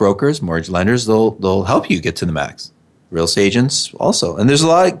 mortgage brokers, mortgage lenders, they'll help you get to the max. Real estate agents also. And there's a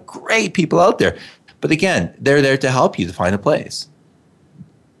lot of great people out there. But again, they're there to help you to find a place.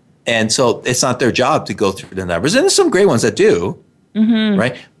 And so it's not their job to go through the numbers. And there's some great ones that do,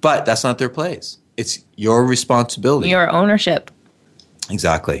 right? But that's not their place. It's your responsibility. Your ownership.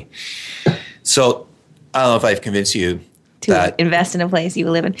 Exactly. So I don't know if I've convinced you to invest in a place you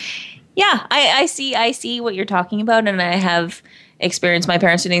live in. Yeah, I see what you're talking about. And I have experienced my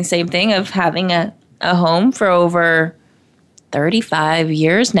parents doing the same thing of having a home for over 35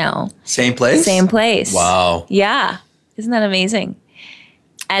 years now. Same place? Same place. Wow. Yeah. Isn't that amazing?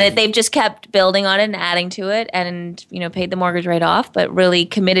 And they've just kept building on it and adding to it and, paid the mortgage right off, but really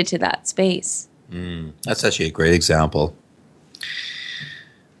committed to that space. That's actually a great example.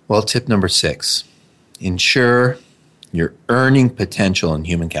 Well, tip number 6, ensure your earning potential in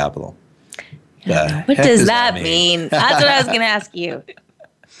human capital. What does that mean? That's what I was going to ask you.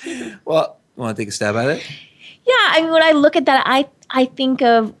 Well, you want to take a stab at it? Yeah, I mean, when I look at that, I think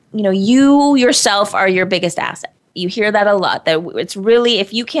of, you yourself are your biggest asset. You hear that a lot, that it's really,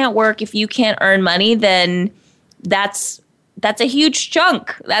 if you can't work, if you can't earn money, then that's a huge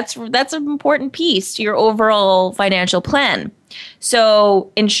chunk. That's an important piece to your overall financial plan.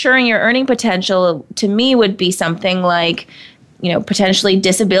 So ensuring your earning potential to me would be something like, potentially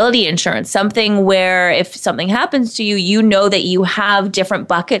disability insurance, something where if something happens to you, you know that you have different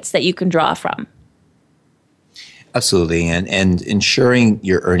buckets that you can draw from. Absolutely. And ensuring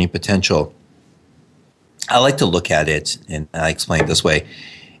your earning potential, I like to look at it, and I explain it this way,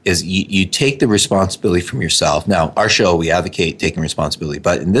 is you take the responsibility from yourself. Now, our show, we advocate taking responsibility,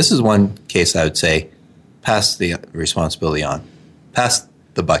 but in this is one case I would say, pass the responsibility on, pass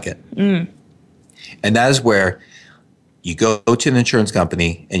the bucket. And that is where you go to an insurance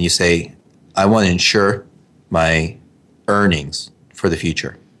company and you say, I want to insure my earnings for the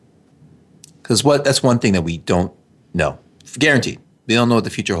future. Because that's one thing that we don't know. Guaranteed. We don't know what the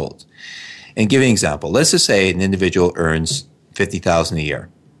future holds. And give you an example. Let's just say an individual earns $50,000 a year.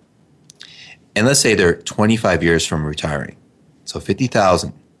 And let's say they're 25 years from retiring. So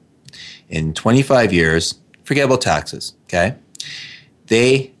 $50,000. In 25 years, forget about taxes, okay?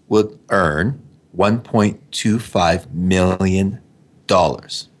 They would earn $1.25 million.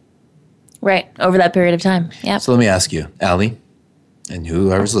 Right, over that period of time. Yeah. So let me ask you, Alli, and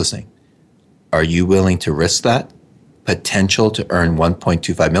whoever's listening, are you willing to risk that potential to earn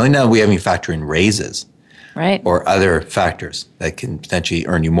 $1.25 million? Now we haven't even factored in raises, right, or other factors that can potentially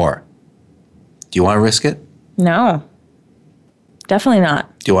earn you more. Do you want to risk it? No, definitely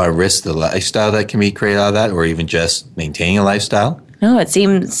not. Do you want to risk the lifestyle that can be created out of that, or even just maintaining a lifestyle? No, it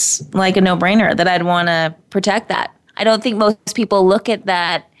seems like a no-brainer that I'd want to protect that. I don't think most people look at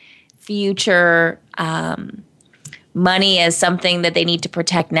that future money as something that they need to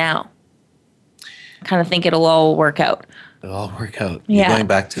protect now. Kind of think it'll all work out. It'll all work out. Yeah. You're going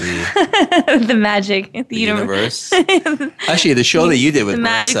back to the the magic, the universe. Actually, the show that you did with the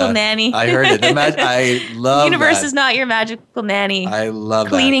magical nanny. I heard it. I love the universe that. is not your magical nanny. I love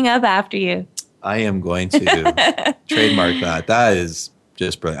cleaning up after you. I am going to trademark that. That is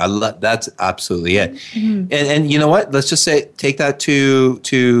just brilliant. That's absolutely it. Mm-hmm. And you know what? Let's just say take that to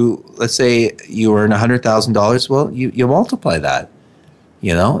let's say you earn $100,000. Well, you multiply that.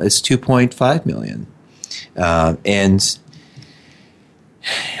 It's $2.5 million. And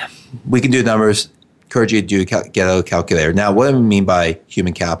we can do numbers. Encourage you to get out a calculator. Now, what do we mean by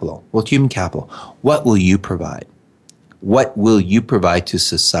human capital? Well, human capital, what will you provide? What will you provide to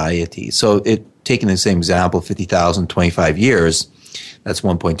society? So taking the same example, 50,000, 25 years, that's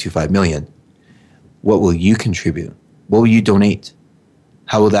 1.25 million. What will you contribute? What will you donate?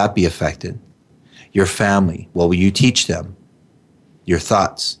 How will that be affected? Your family, what will you teach them? Your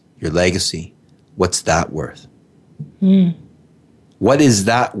thoughts, your legacy, what's that worth? What is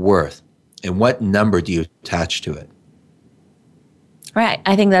that worth? And what number do you attach to it? Right.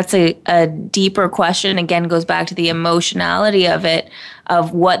 I think that's a deeper question. Again, goes back to the emotionality of it,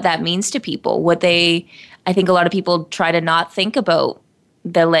 of what that means to people. I think a lot of people try to not think about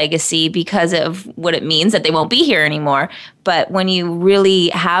the legacy because of what it means that they won't be here anymore. But when you really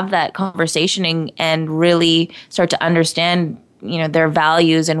have that conversation and really start to understand, their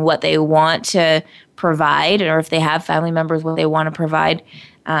values and what they want to provide, or if they have family members, what they want to provide,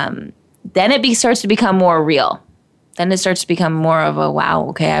 then it starts to become more real. Then it starts to become more of a, wow,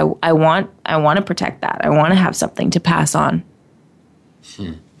 okay, I want to protect that. I want to have something to pass on.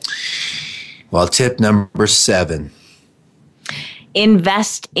 Well, tip number 7.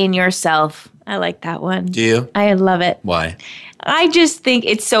 Invest in yourself. I like that one. Do you? I love it. Why? I just think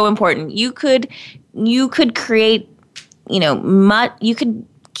it's so important. You could create, you could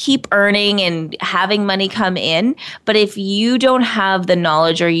keep earning and having money come in, but if you don't have the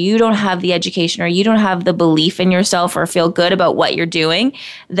knowledge, or you don't have the education, or you don't have the belief in yourself, or feel good about what you're doing,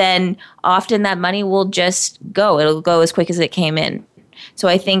 then often that money will just go. It'll go as quick as it came in. So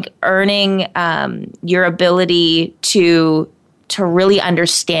I think earning your ability to really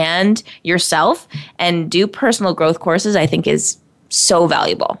understand yourself and do personal growth courses, I think, is so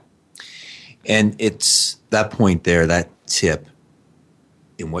valuable. And it's that point there, that tip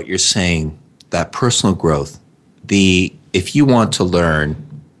in what you're saying, that personal growth. If you want to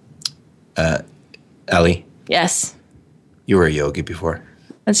learn, Alli. Yes. You were a yogi before.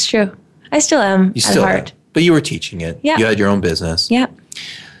 That's true. I still am. You still at heart. are. But you were teaching it. Yeah. You had your own business. Yeah.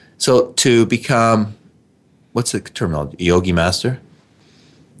 So to become, what's the terminology? A yogi master?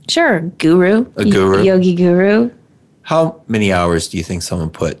 Sure. Guru. A guru. Yogi guru. How many hours do you think someone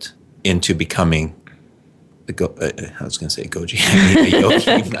put into becoming I was going to say goji. A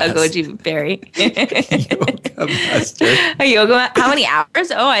yogi master. A goji berry. Yoga master. A yoga. How many hours?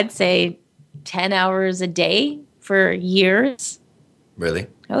 Oh, I'd say 10 hours a day for years. Really?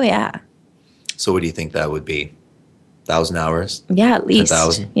 Oh, yeah. So what do you think that would be? 1,000 hours? Yeah, at least.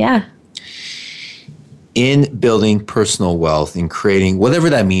 10,000? Yeah. In building personal wealth, in creating whatever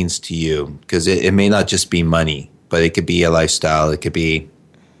that means to you, because it may not just be money, but it could be a lifestyle. It could be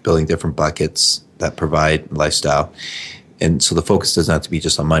building different buckets that provide lifestyle. And so the focus doesn't have to be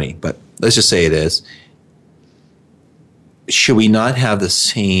just on money, but let's just say it is. Should we not have the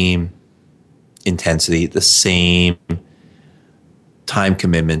same intensity, the same time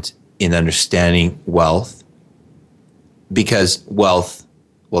commitment in understanding wealth? Because wealth,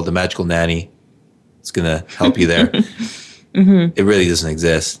 well, the magical nanny is going to help you there. Mm-hmm. It really doesn't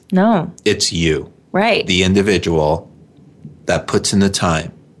exist. No. It's you. Right. The individual that puts in the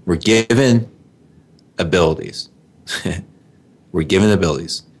time. We're given abilities. We're given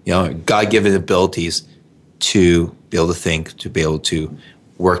abilities. God-given abilities to be able to think, to be able to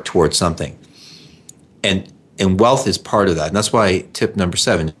work towards something. And wealth is part of that. And that's why tip number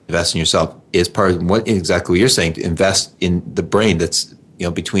 7, invest in yourself, is part of what exactly what you're saying, to invest in the brain that's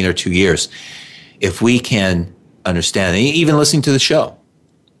between our 2 ears. If we can understand, and even listening to the show,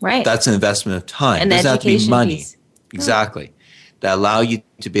 right, that's an investment of time. And it doesn't have to be money. Piece. Exactly. That allow you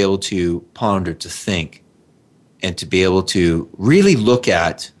to be able to ponder, to think, and to be able to really look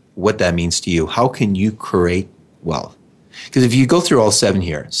at what that means to you. How can you create wealth? Because if you go through all 7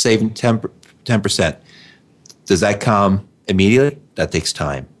 here, saving 10%, does that come immediately? That takes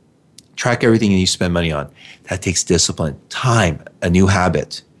time. Track everything you spend money on. That takes discipline, time, a new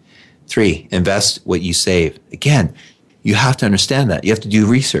habit. 3, invest what you save. Again, you have to understand that. You have to do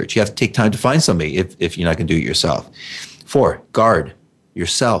research. You have to take time to find somebody if you're not going to do it yourself. 4, guard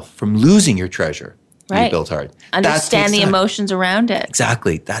yourself from losing your treasure. Right. You built hard. Understand the emotions around it.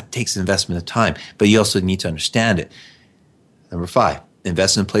 Exactly. That takes an investment of time, but you also need to understand it. Number 5,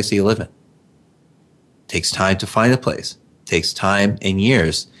 invest in the place that you live in. Takes time to find a place. Takes time and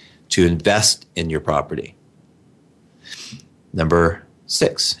years to invest in your property. Number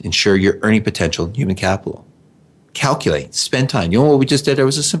 6, ensure your earning potential in human capital. Calculate, spend time. You know what we just did? There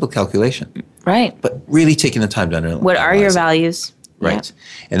was a simple calculation. Right. But really taking the time to understand. What are your values? Right.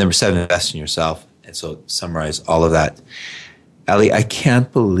 Yeah. And number 7, invest in yourself. And so summarize all of that. Alli, I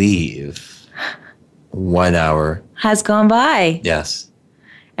can't believe 1 hour has gone by. Yes.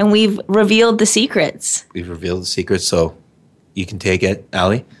 And we've revealed the secrets. We've revealed the secrets. So you can take it,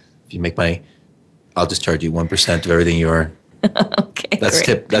 Alli. If you make money, I'll just charge you 1% of everything you earn. Okay.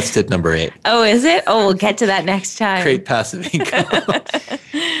 That's tip number 8. Oh, is it? Oh, we'll get to that next time. Create passive income.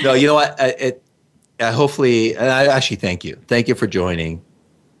 No, you know what? Hopefully, and I actually thank you. Thank you for joining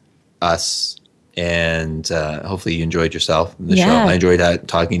us. And hopefully you enjoyed yourself in the show. I enjoyed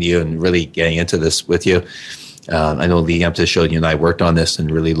talking to you and really getting into this with you. I know leading up to the show, you and I worked on this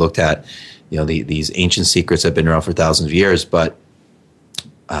and really looked at, these ancient secrets that have been around for thousands of years. But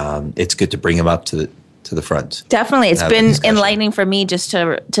it's good to bring them up to the front. Definitely. It's been enlightening for me just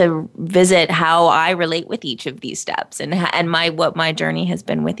to visit how I relate with each of these steps and what my journey has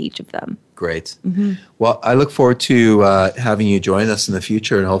been with each of them. Great. Mm-hmm. Well, I look forward to having you join us in the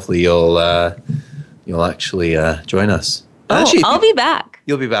future, and hopefully you'll actually join us. Actually, I'll be back.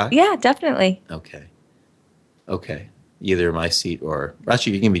 You'll be back? Yeah, definitely. Okay. Either my seat or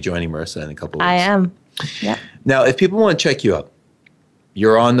actually you can be joining Marissa in a couple of weeks. I am. Yeah. Now, if people want to check you out,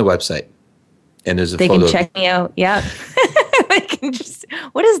 you're on the website. And there's a they photo. They can check me out. Yeah. They can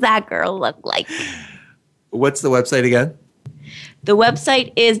what does that girl look like? What's the website again? The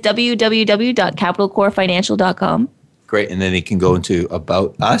website is www.capitalcorefinancial.com. Great. And then they can go into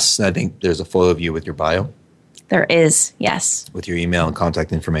About Us. I think there's a photo of you with your bio. There is, yes. With your email and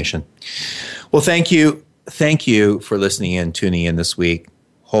contact information. Well, thank you. Thank you for listening in, tuning in this week.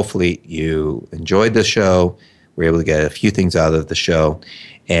 Hopefully you enjoyed the show. We're able to get a few things out of the show.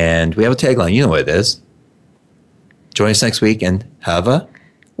 And we have a tagline. You know what it is. Join us next week and have a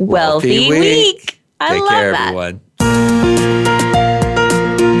wealthy week. I love care, that. Everyone.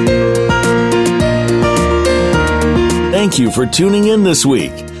 Thank you for tuning in this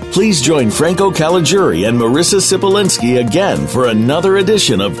week. Please join Franco Caligiuri and Marissa Sipolinski again for another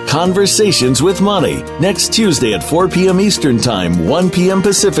edition of Conversations with Money next Tuesday at 4 p.m. Eastern Time, 1 p.m.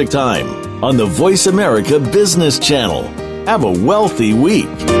 Pacific Time on the Voice America Business Channel. Have a wealthy week.